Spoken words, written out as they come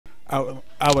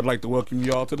I would like to welcome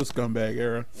you all to the scumbag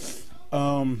era.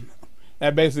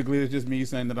 That basically is just me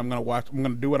saying that I'm gonna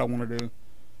do what I want to do.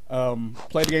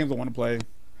 Play the games I want to play,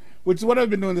 which is what I've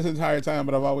been doing this entire time.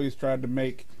 But I've always tried to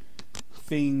make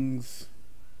things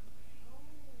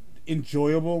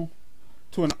enjoyable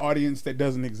to an audience that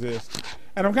doesn't exist,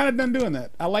 and I'm kind of done doing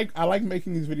that. I like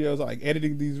making these videos. I like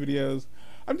editing these videos.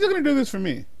 I'm just gonna do this for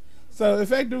me. So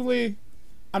effectively,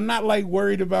 I'm not like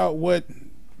worried about what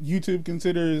YouTube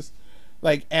considers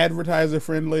like advertiser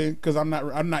friendly, because I'm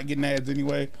not getting ads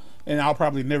anyway, and I'll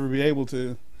probably never be able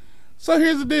to. So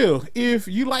here's the deal: if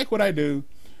you like what I do,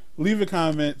 leave a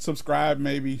comment, subscribe,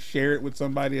 maybe share it with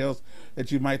somebody else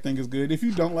that you might think is good. If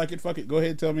you don't like it, fuck it. Go ahead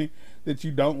and tell me that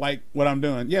you don't like what I'm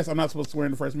doing. Yes, I'm not supposed to swear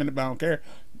in the first minute, but I don't care.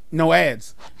 No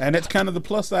ads, and that's kind of the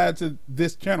plus side to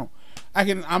this channel.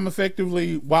 I'm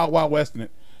effectively Wild Wild Westing it.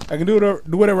 I can do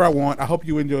whatever I want. I hope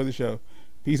you enjoy the show.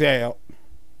 Peace out.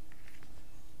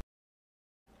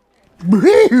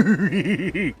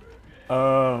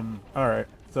 Alright,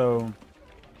 so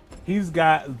he's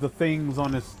got the things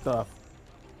on his stuff.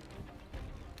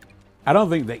 I don't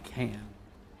think they can.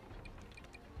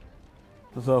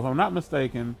 So if I'm not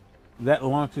mistaken, that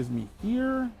launches me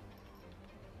here.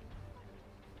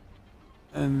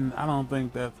 And I don't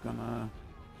think that's gonna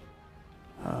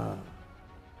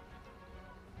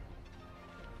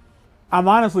I'm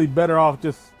honestly better off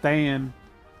just staying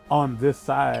on this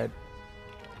side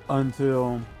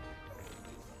until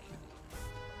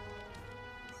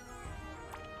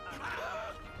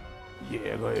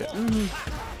yeah, go ahead.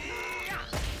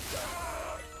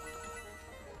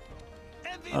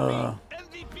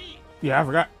 Yeah, I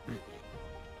forgot.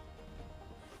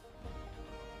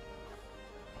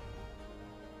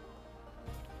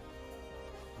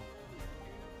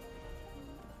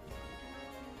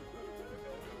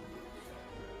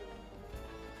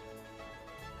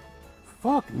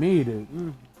 Fuck me,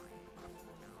 dude.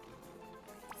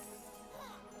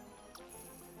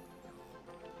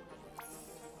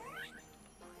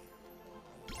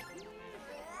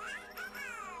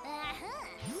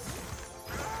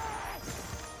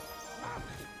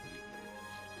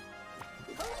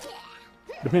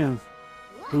 Depends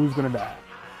who's gonna die.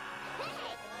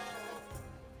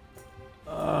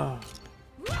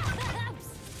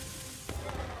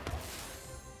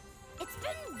 It's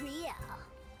been real.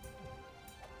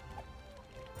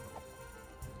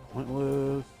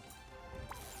 Pointless.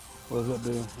 What does that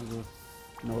do?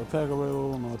 No attack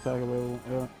available, no attack available.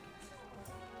 Yeah.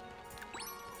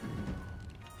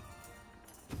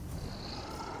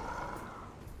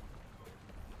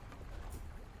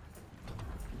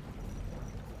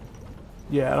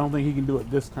 Yeah, I don't think he can do it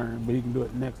this turn, but he can do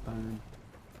it next turn.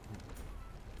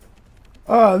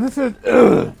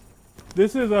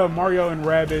 This is Mario and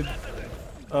Rabbids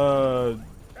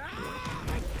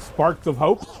Sparks of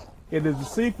Hope. It is a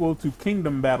sequel to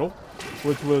Kingdom Battle,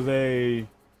 which was a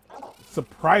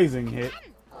surprising hit.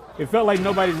 It felt like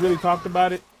nobody really talked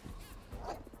about it.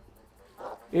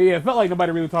 Yeah, it felt like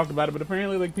nobody really talked about it, but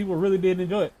apparently like people really did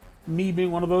enjoy it. Me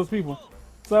being one of those people.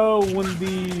 So when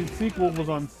the sequel was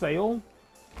on sale,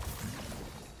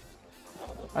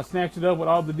 I snatched it up with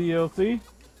all the DLC.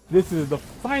 This is the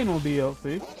final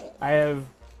DLC. I have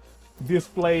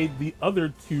displayed the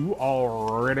other two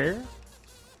already.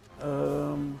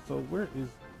 So where is...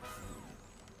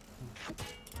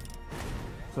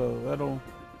 So that'll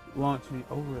launch me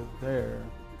over there.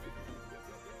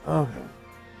 Okay.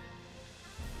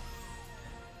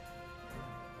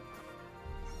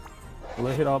 Will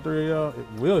it hit all three of y'all? It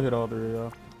will hit all three of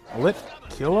y'all. Will it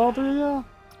kill all three of y'all?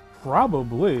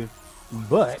 Probably.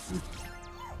 But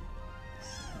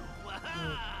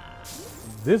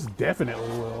this definitely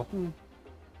will.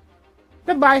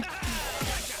 Goodbye.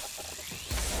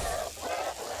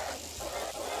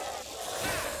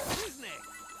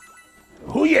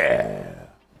 Oh yeah!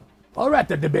 Alright,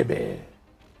 the baby.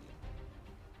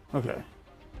 Okay.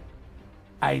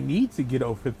 I need to get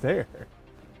over there,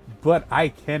 but I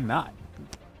cannot.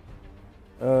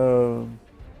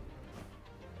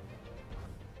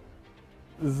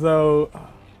 So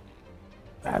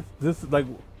that's this is like,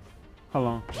 hold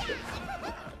on.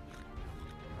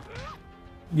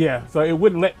 Yeah, so it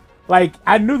wouldn't let, like,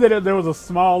 I knew that there was a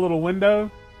small little window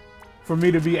for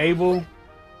me to be able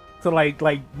to like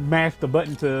mash the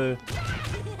button to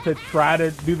try to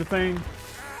do the thing.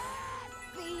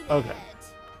 Okay.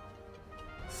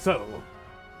 So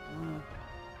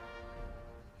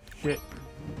shit.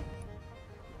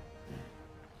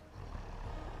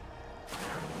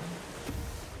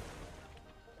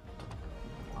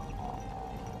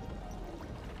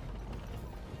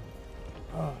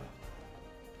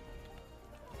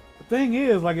 The thing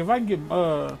is, like, if I can get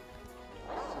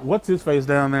what's his face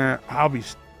down there? I'll be.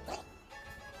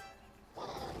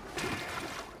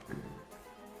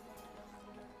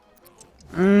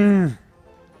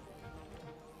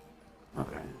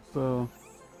 Okay, so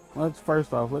let's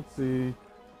first off, let's see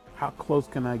how close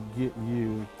can I get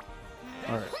you.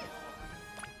 All right,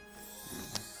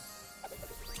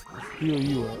 let's heal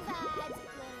you up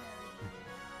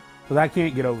because I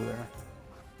can't get over there.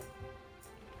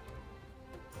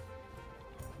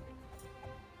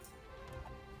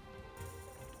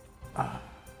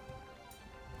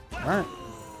 All right,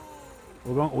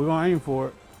 we're gonna aim for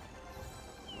it.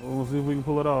 We'll see if we can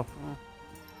pull it off.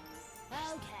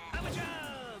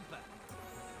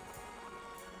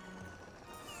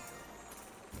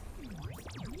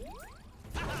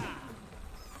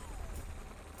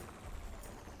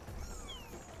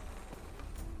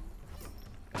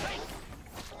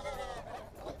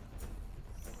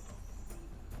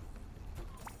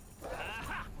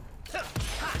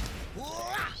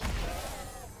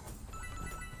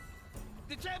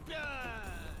 The champion!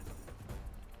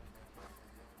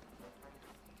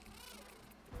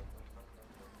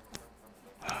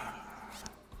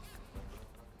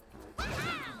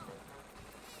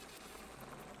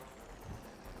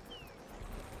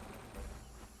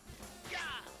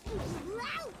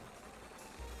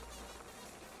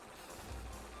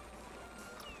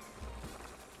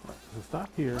 So stop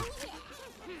here.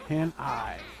 Can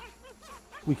I?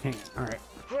 We can't. All right.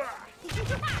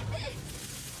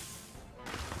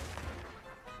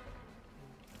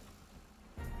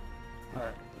 All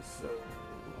right. So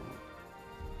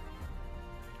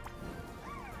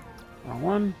round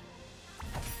one.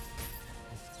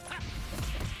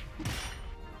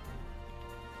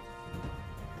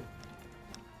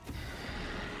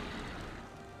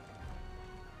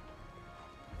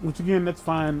 Which again, that's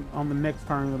fine. On the next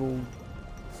turn, it'll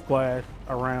splash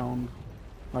around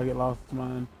like it lost its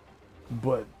mind.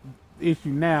 But the issue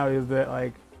now is that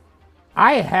like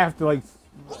I have to like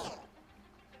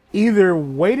either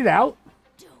wait it out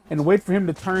and wait for him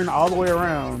to turn all the way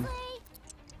around.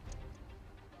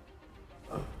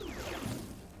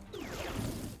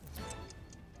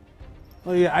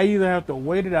 Oh yeah, I either have to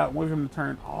wait it out and wait for him to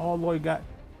turn all the way got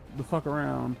the fuck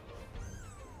around.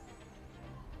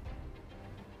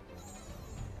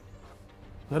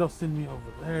 That'll send me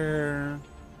over there.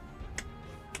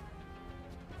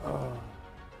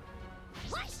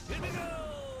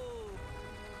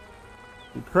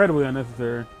 Incredibly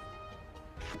unnecessary.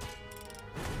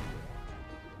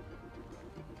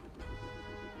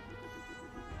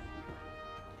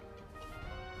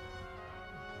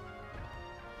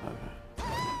 Okay.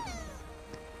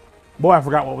 Boy, I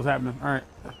forgot what was happening. All right.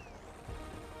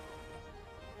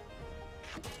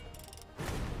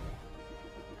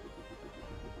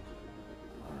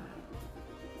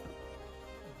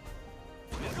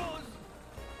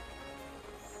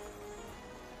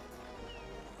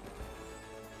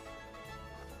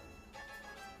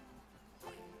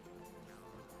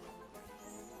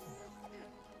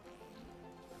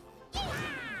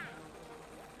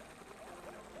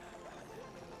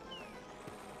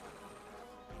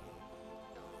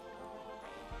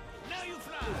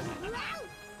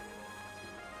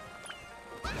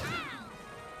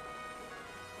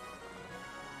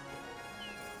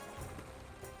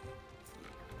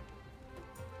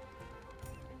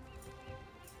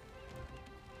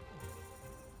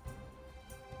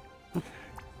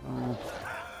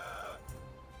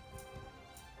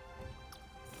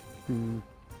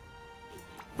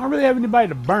 I don't really have anybody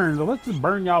to burn, so let's just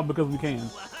burn y'all because we can.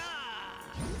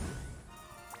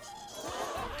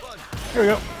 Here we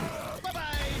go.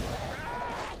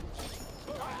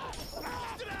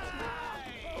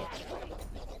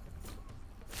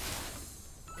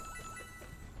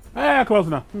 Ah, close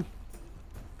enough.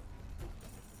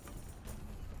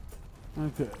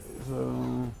 Okay,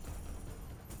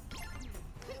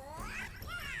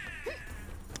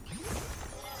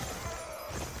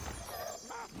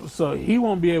 so he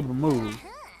won't be able to move.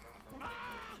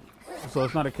 So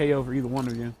it's not a KO for either one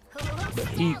of you.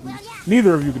 But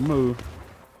neither of you can move.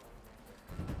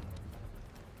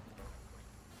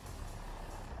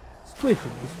 Splishity,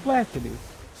 splashity,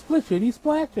 splishity,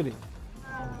 splashity.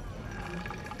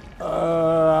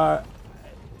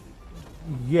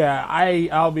 Yeah,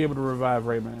 I'll be able to revive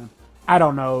Rayman. I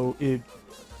don't know.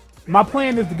 My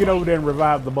plan is to get over there and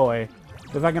revive the boy.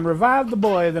 If I can revive the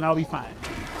boy, then I'll be fine.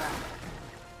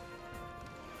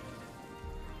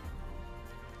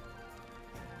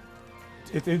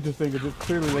 It's interesting because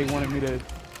clearly they wanted me to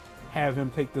have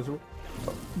him take this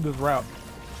route.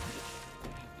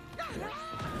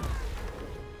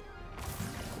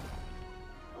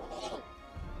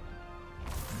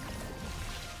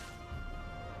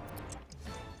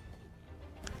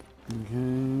 Okay.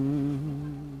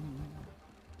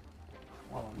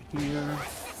 While I'm here,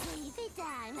 Sleepy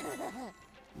time.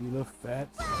 you the fat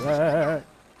sack.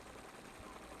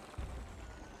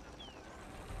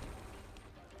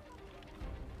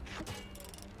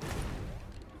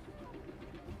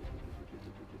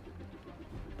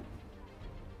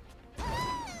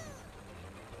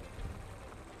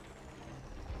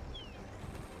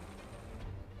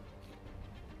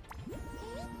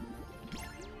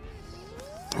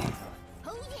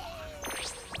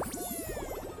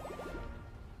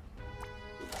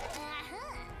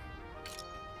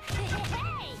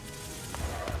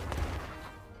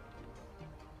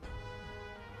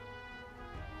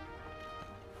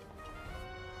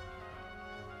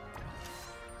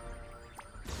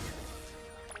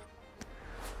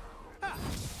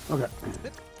 Oh yeah.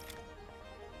 Hey.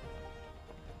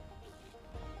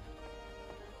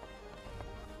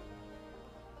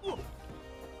 Okay.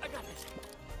 I got this.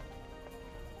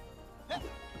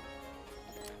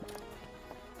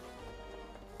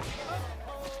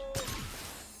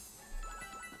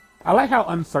 I like how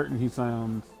uncertain he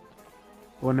sounds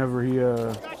whenever he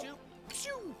Got you.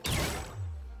 Shoo.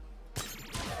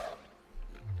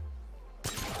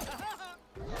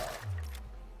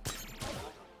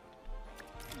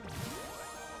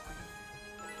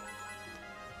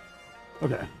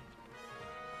 Okay.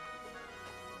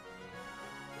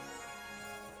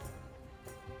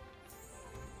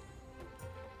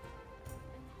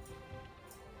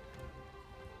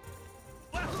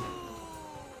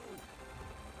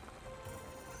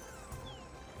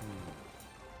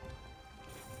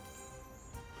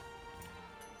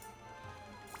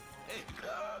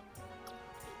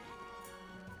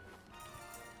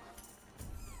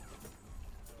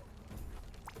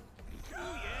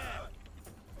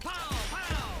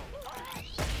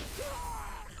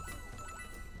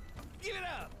 Give it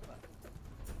up.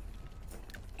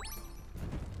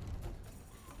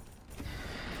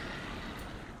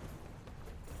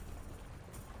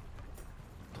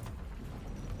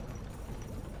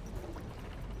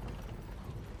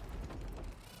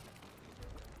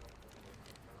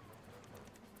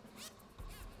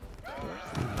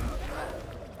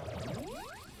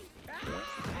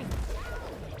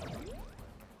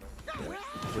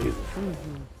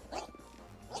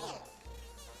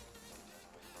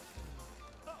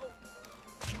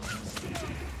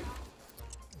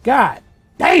 God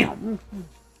damn!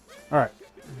 Alright.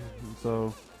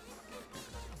 So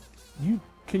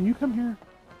can you come here?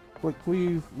 Like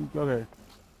please? Okay.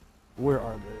 Where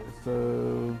are they?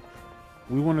 So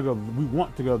we want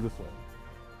to go this way.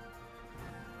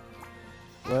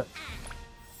 What?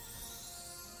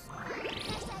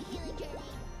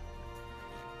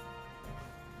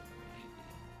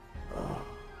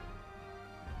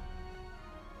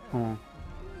 Hold on.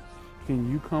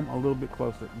 Can you come a little bit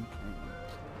closer? You can.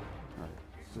 Alright.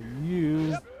 So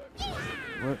you,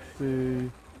 let's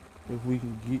see if we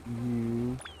can get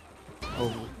you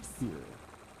over here.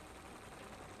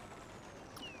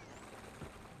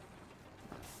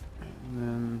 And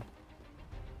then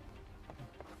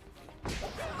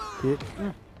hit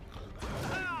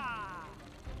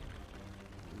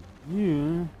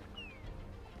you.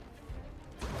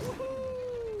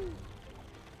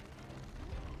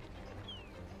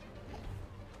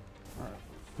 Alright,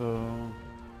 so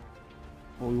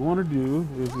what we want to do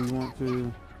is we want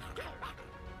to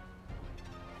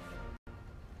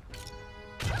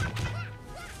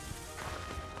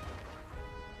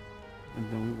and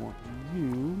then we want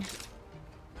you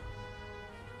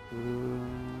to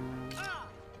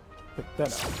pick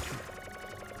that up.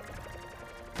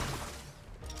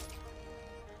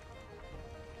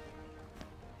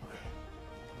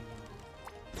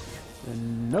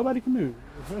 And nobody can move.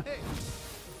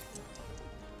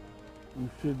 We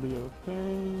should be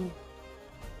okay.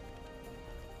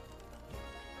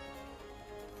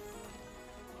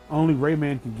 Only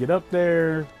Rayman can get up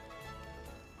there.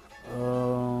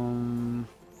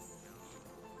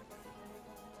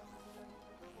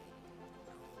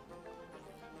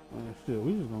 Shit,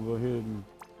 we just gonna go ahead and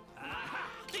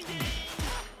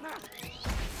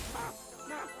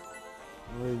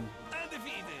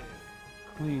Undefeated.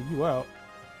 clean you out.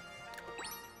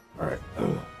 All right.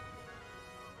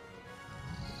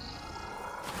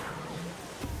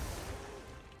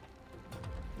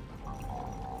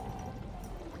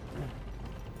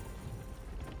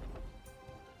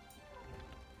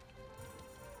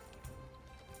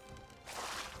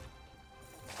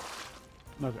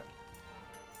 Okay.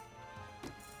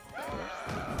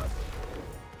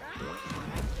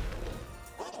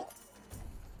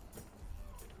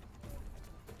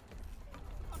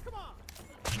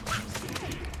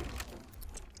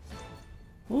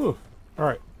 Ooh. All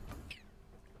right.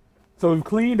 So we've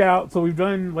cleaned out. So we've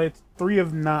done like 3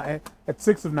 of 9 at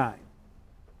 6 of 9.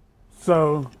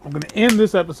 So I'm gonna end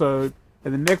this episode,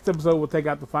 and the next episode we'll take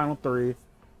out the final 3.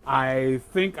 I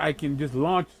think I can just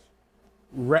launch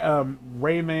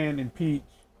Rayman and Peach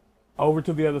over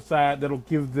to the other side. That'll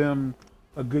give them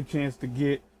a good chance to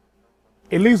get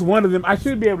at least one of them. I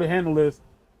should be able to handle this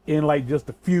in like just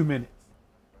a few minutes,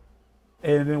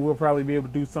 and then we'll probably be able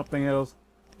to do something else,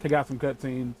 take out some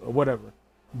cutscenes or whatever.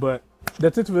 But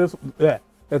that's it for this.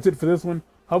 That's it for this one.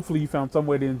 Hopefully you found some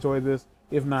way to enjoy this.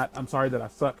 If not, I'm sorry that I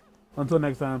suck. Until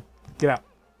next time, get out.